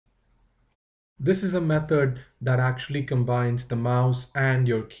This is a method that actually combines the mouse and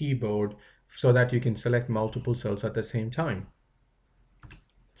your keyboard so that you can select multiple cells at the same time.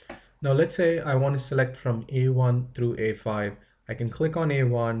 Now let's say I want to select from A1 through A5. I can click on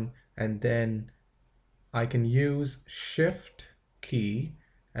A1 and then I can use Shift key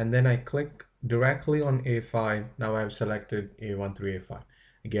and then I click directly on A5. Now I've selected A1 through A5.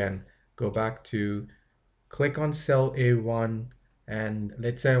 Again, go back to click on cell A1 and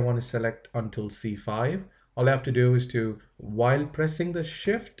let's say I want to select until C5. All I have to do is while pressing the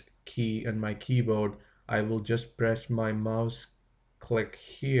Shift key on my keyboard, I will just press my mouse click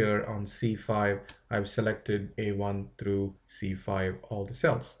here on C5. I've selected A1 through C5, all the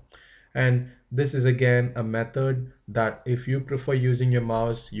cells. And this is again a method that if you prefer using your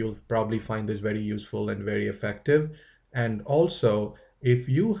mouse, you'll probably find this very useful and very effective. And also, if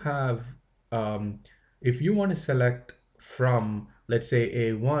you have, if you want to select from, let's say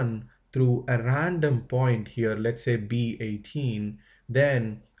A1 through a random point here, let's say B18,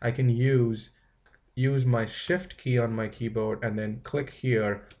 then I can use my Shift key on my keyboard and then click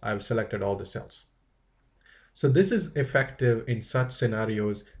here. I've selected all the cells. So this is effective in such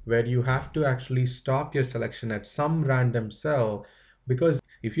scenarios where you have to actually stop your selection at some random cell, because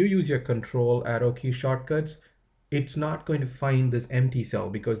if you use your control arrow key shortcuts, it's not going to find this empty cell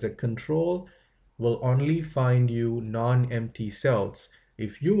because the control will only find you non-empty cells.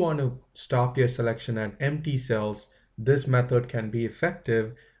 If you want to stop your selection at empty cells, this method can be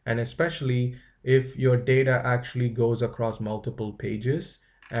effective, and especially if your data actually goes across multiple pages.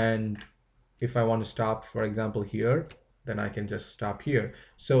 And if I want to stop, for example, here, then I can just stop here.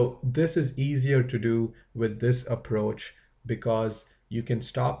 So this is easier to do with this approach because you can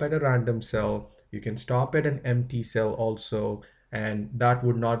stop at a random cell, you can stop at an empty cell also, and that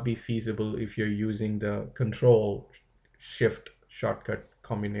would not be feasible if you're using the control shift shortcut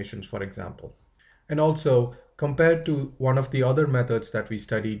combinations, for example. And also, compared to one of the other methods that we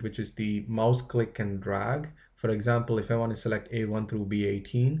studied, which is the mouse click and drag. For example, if I want to select A1 through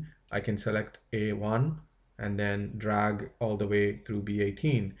B18, I can select A1 and then drag all the way through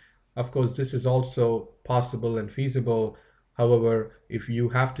B18. Of course, this is also possible and feasible. However, if you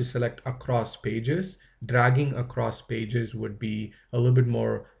have to select across pages, dragging across pages would be a little bit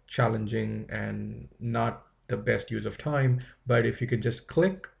more challenging and not the best use of time. But if you could just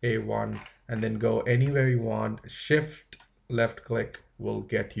click A1 and then go anywhere you want, Shift left click will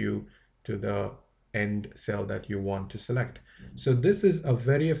get you to the end cell that you want to select. So this is a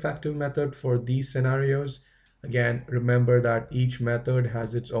very effective method for these scenarios. Again, remember that each method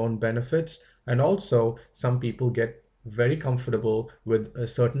has its own benefits, and also some people get very comfortable with a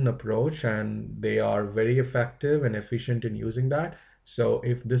certain approach and they are very effective and efficient in using that. So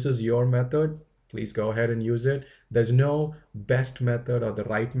if this is your method, please go ahead and use it. There's no best method or the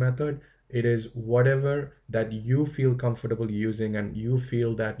right method. It is whatever that you feel comfortable using and you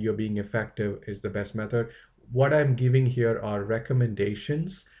feel that you're being effective is the best method. What I'm giving here are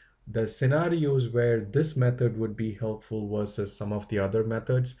recommendations. The scenarios where this method would be helpful versus some of the other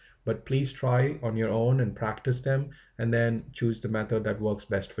methods, but please try on your own and practice them and then choose the method that works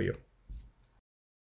best for you.